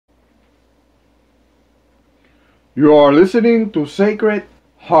You are listening to Sacred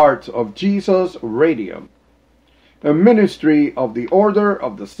Hearts of Jesus Radio, a ministry of the Order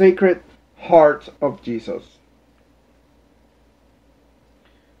of the Sacred Heart of Jesus.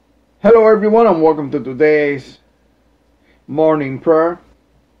 Hello everyone and welcome to today's morning prayer.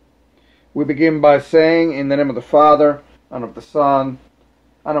 We begin by saying, in the name of the Father, and of the Son,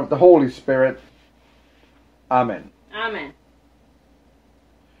 and of the Holy Spirit. Amen. Amen.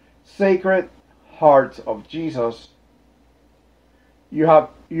 Sacred Hearts of Jesus, you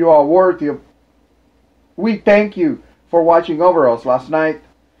are worthy of. We thank you for watching over us last night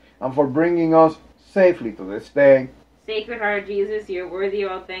and for bringing us safely to this day. Sacred Heart of Jesus, you are worthy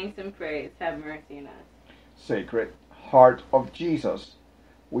of all thanks and praise. Have mercy on us. Sacred Heart of Jesus,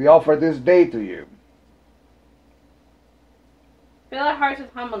 we offer this day to you. Fill our hearts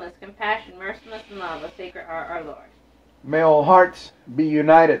with humbleness, compassion, mercifulness, and love, O Sacred Heart, our Lord. May all hearts be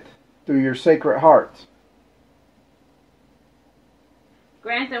united to your Sacred Heart.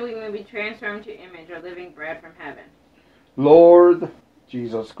 Grant that we may be transformed to your image, our living bread from heaven. Lord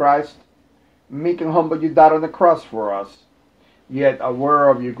Jesus Christ, meek and humble you died on the cross for us, yet aware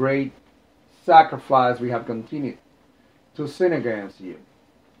of your great sacrifice we have continued to sin against you.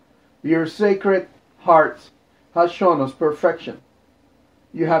 Your Sacred Heart has shown us perfection.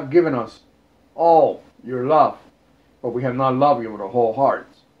 You have given us all your love, but we have not loved you with a whole heart.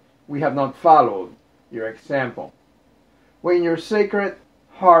 We have not followed your example. When your Sacred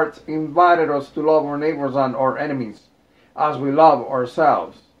Heart invited us to love our neighbors and our enemies as we love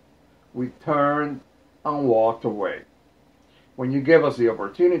ourselves, we turned and walked away. When you gave us the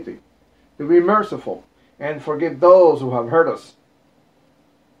opportunity to be merciful and forgive those who have hurt us,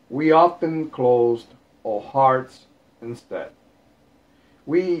 we often closed our hearts instead.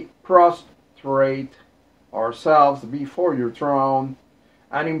 We prostrate ourselves before your throne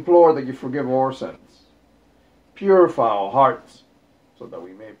and implore that you forgive our sins. Purify our hearts so that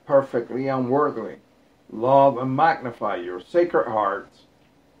we may perfectly and worthily love and magnify your Sacred Heart.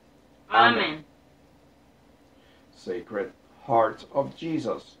 Amen. Sacred Heart of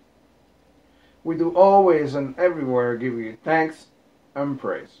Jesus, we do always and everywhere give you thanks and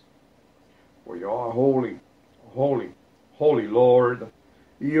praise. For you are holy, holy, holy Lord.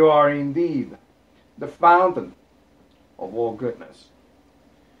 You are indeed the fountain of all goodness.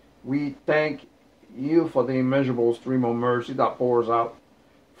 We thank you for the immeasurable stream of mercy that pours out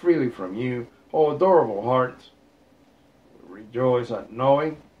freely from you, O adorable heart. We rejoice at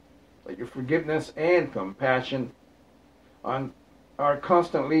knowing that your forgiveness and compassion are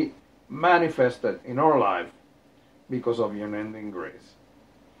constantly manifested in our life because of your unending grace.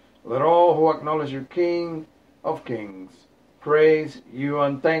 Let all who acknowledge you, King of Kings, praise you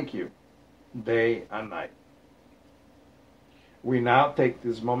and thank you day and night. We now take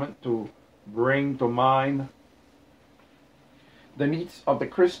this moment to bring to mind the needs of the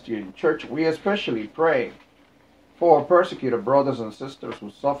Christian church. We especially pray for our persecuted brothers and sisters who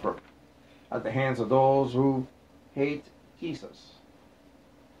suffer at the hands of those who hate Jesus.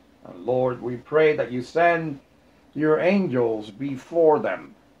 And Lord, we pray that you send your angels before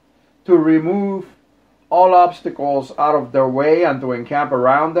them to remove all obstacles out of their way and to encamp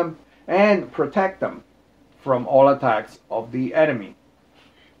around them and protect them from all attacks of the enemy.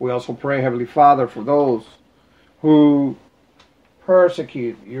 We also pray, Heavenly Father, for those who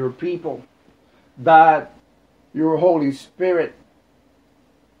persecute your people, that your Holy Spirit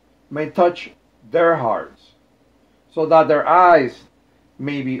may touch their hearts, so that their eyes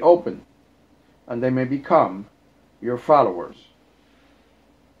may be open and they may become your followers.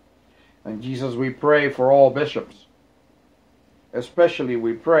 And Jesus, we pray for all bishops. Especially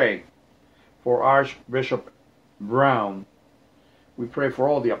we pray for Archbishop Brown. We pray for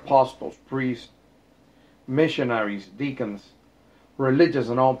all the apostles, priests, missionaries, deacons, religious,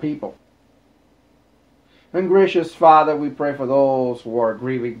 and all people. And gracious Father, we pray for those who are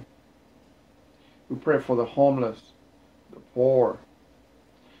grieving. We pray for the homeless, the poor,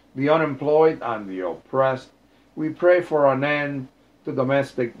 the unemployed, and the oppressed. We pray for an end to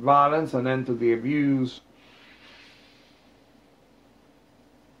domestic violence, an end to the abuse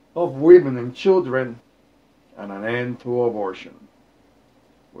of women and children, and an end to abortion.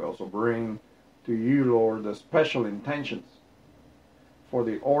 We also bring to you, Lord, the special intentions for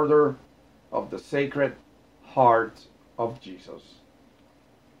the Order of the Sacred Heart of Jesus.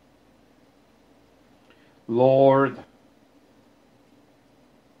 Lord,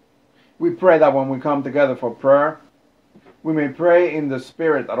 we pray that when we come together for prayer, we may pray in the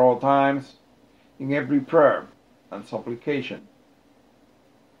Spirit at all times, in every prayer and supplication.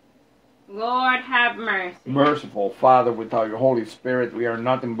 Lord, have mercy. Merciful Father, without your Holy Spirit, we are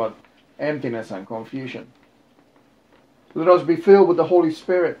nothing but emptiness and confusion. Let us be filled with the Holy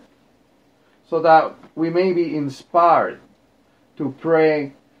Spirit so that we may be inspired to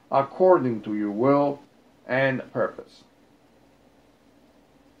pray according to your will and purpose.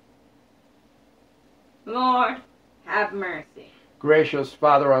 Lord, have mercy. Gracious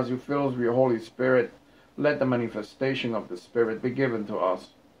Father, as you fill us with your Holy Spirit, let the manifestation of the Spirit be given to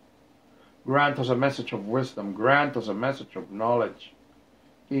us. Grant us a message of wisdom. Grant us a message of knowledge.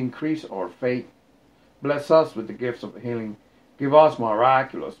 Increase our faith. Bless us with the gifts of healing. Give us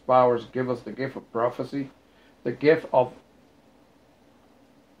miraculous powers. Give us the gift of prophecy, the gift of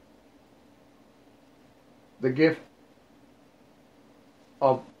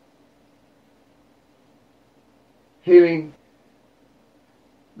healing,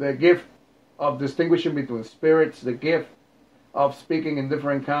 the gift of distinguishing between spirits, the gift of speaking in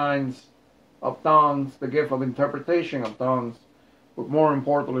different kinds of tongues, the gift of interpretation of tongues. But more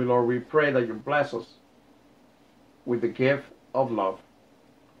importantly, Lord, we pray that you bless us with the gift of love,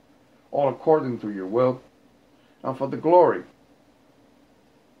 all according to your will and for the glory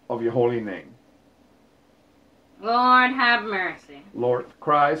of your holy name. Lord, have mercy. Lord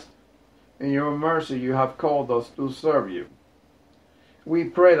Christ, in your mercy you have called us to serve you. We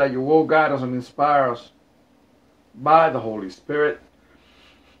pray that you will guide us and inspire us by the Holy Spirit,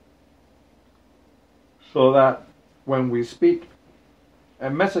 so that when we speak, a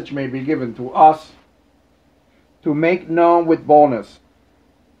message may be given to us to make known with boldness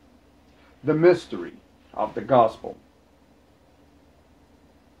the mystery of the gospel.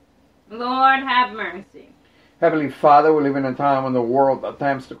 Lord, have mercy. Heavenly Father, we live in a time when the world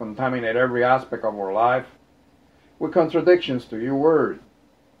attempts to contaminate every aspect of our life with contradictions to your word.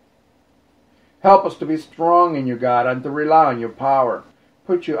 Help us to be strong in you, God, and to rely on your power.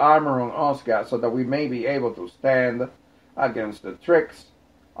 Put your armor on us, God, so that we may be able to stand against the tricks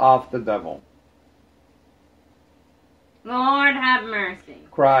of the devil. Lord, have mercy.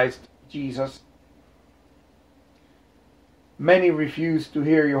 Christ Jesus, many refuse to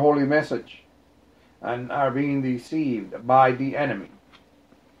hear your holy message and are being deceived by the enemy.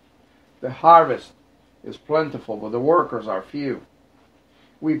 The harvest is plentiful, but the workers are few.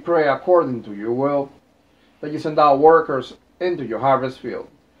 We pray according to your will that you send out workers into your harvest field,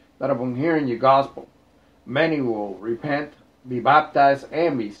 that upon hearing your gospel, many will repent, be baptized,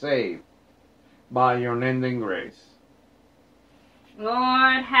 and be saved by your unending grace.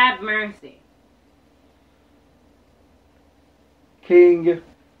 Lord, have mercy. King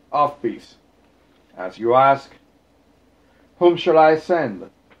of peace, as you ask, whom shall I send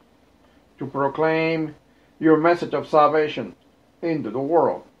to proclaim your message of salvation into the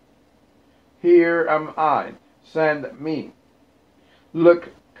world? Here am I, send me. Look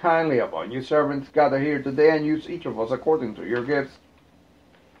kindly upon your servants gathered here today, and use each of us according to your gifts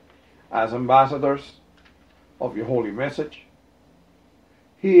as ambassadors of your holy message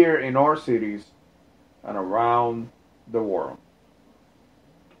here in our cities and around the world.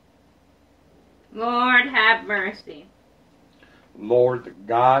 Lord, have mercy. Lord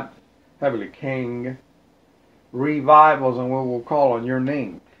God, Heavenly King, revive us and we will call on your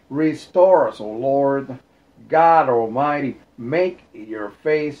name. Restore us, O Lord God Almighty. Make your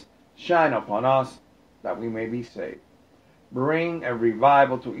face shine upon us that we may be saved. Bring a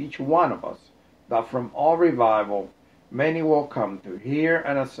revival to each one of us, that from all revival many will come to hear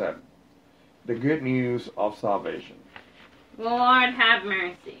and accept the good news of salvation. Lord, have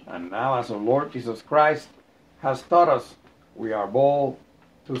mercy. And now, as the Lord Jesus Christ has taught us, we are bold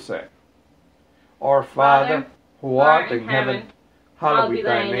to say, Our Father, who art in heaven, hallowed be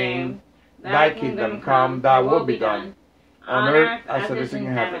thy name. Thy kingdom come, thy will be done, on earth as it is in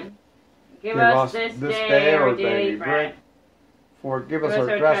heaven. Give us this day our daily bread. Forgive us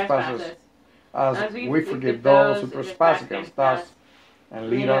our trespasses, as we forgive those who trespass against us. And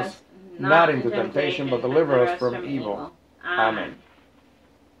lead us not into temptation, but deliver us from evil. Amen.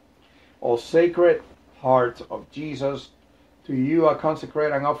 O Sacred Heart of Jesus, to you I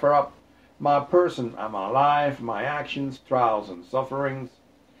consecrate and offer up my person and my life, my actions, trials, and sufferings,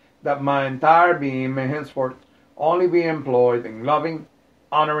 that my entire being may henceforth only be employed in loving,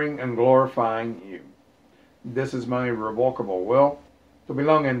 honoring, and glorifying you. This is my irrevocable will, to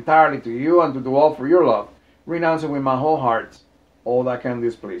belong entirely to you and to do all for your love, renouncing with my whole heart all that can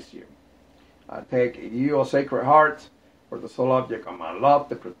displease you. I take you, O Sacred Heart, for the sole object of my love,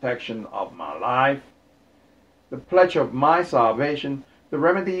 the protection of my life, the pledge of my salvation, the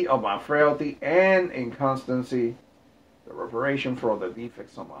remedy of my frailty and inconstancy, the reparation for the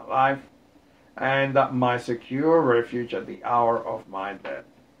defects of my life, and my secure refuge at the hour of my death.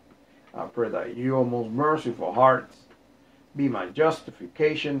 I pray that you, O most merciful hearts, be my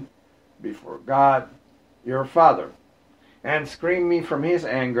justification before God, your Father, and screen me from his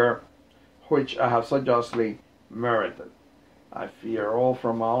anger, which I have so justly merited. I fear all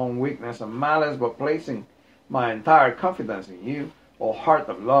from my own weakness and malice, but placing my entire confidence in you, O heart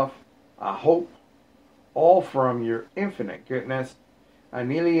of love, I hope all from your infinite goodness,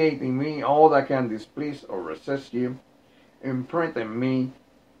 annihilate in me all that can displease or resist you, imprint in me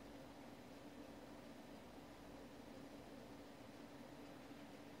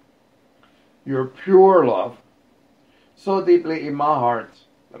your pure love so deeply in my heart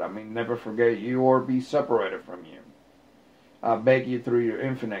that I may never forget you or be separated from you. I beg you through your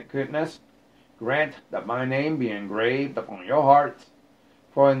infinite goodness, grant that my name be engraved upon your heart,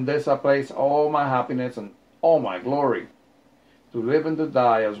 for in this I place all my happiness and all my glory, to live and to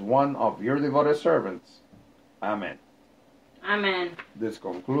die as one of your devoted servants. Amen. Amen. This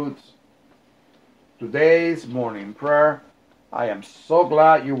concludes today's morning prayer. I am so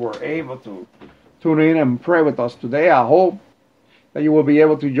glad you were able to tune in and pray with us today. I hope that you will be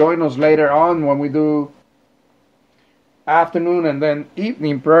able to join us later on when we do afternoon and then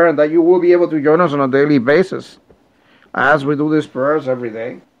evening prayer, and that you will be able to join us on a daily basis as we do these prayers every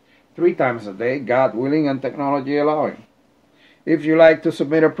day, 3 times a day, God willing and technology allowing. If you like to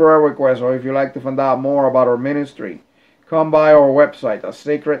submit a prayer request, or if you like to find out more about our ministry, come by our website at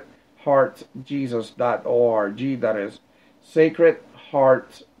sacredheartjesus.org. That is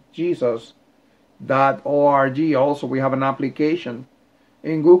sacredheartjesus.org. Also, we have an application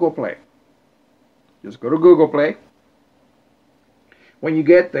in Google Play. Just go to Google Play. When you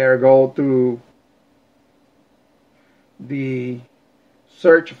get there, go to the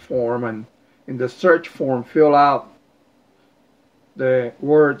search form, and in the search form fill out the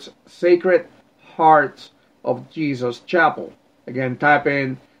words Sacred Hearts of Jesus Chapel. Again, type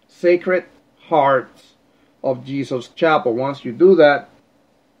in Sacred Hearts of Jesus Chapel. Once you do that,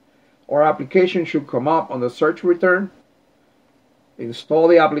 our application should come up on the search return. Install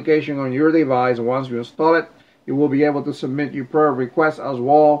the application on your device. Once you install it, you will be able to submit your prayer requests as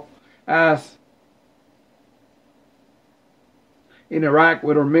well as interact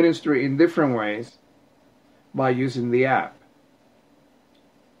with our ministry in different ways by using the app.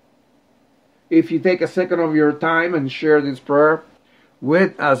 If you take a second of your time and share this prayer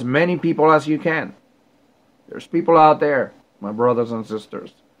with as many people as you can. There's people out there, my brothers and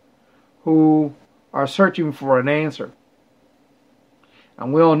sisters, who are searching for an answer.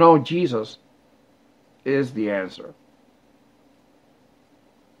 And we all know Jesus is the answer.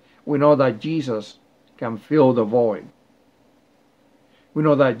 We know that Jesus can fill the void. We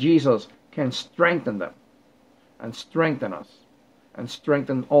know that Jesus can strengthen them and strengthen us and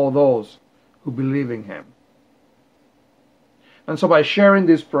strengthen all those who believe in Him. And so by sharing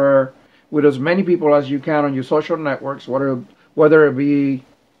this prayer with as many people as you can on your social networks, whether it be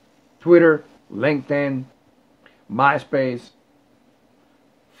Twitter, LinkedIn, MySpace,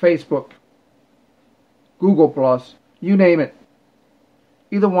 Facebook, Google+, you name it.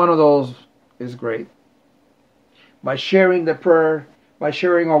 Either one of those is great. By sharing the prayer, by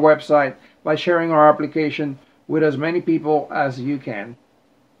sharing our website, by sharing our application with as many people as you can,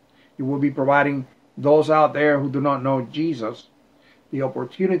 you will be providing those out there who do not know Jesus the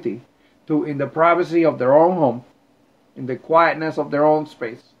opportunity to, in the privacy of their own home, in the quietness of their own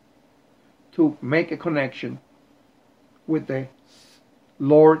space, to make a connection with the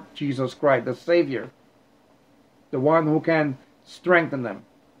Lord Jesus Christ, the Savior, the one who can strengthen them,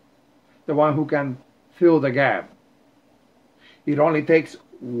 the one who can fill the gap. It only takes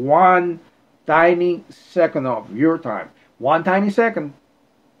one tiny second of your time. One tiny second.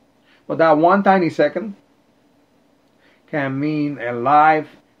 But that one tiny second can mean a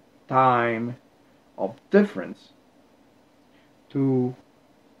lifetime of difference to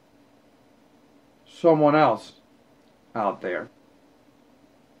someone else out there.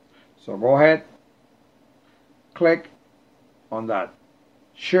 So go ahead, click on that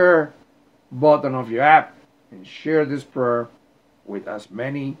share button of your app and share this prayer with as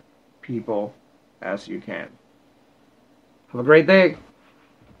many people as you can. Have a great day.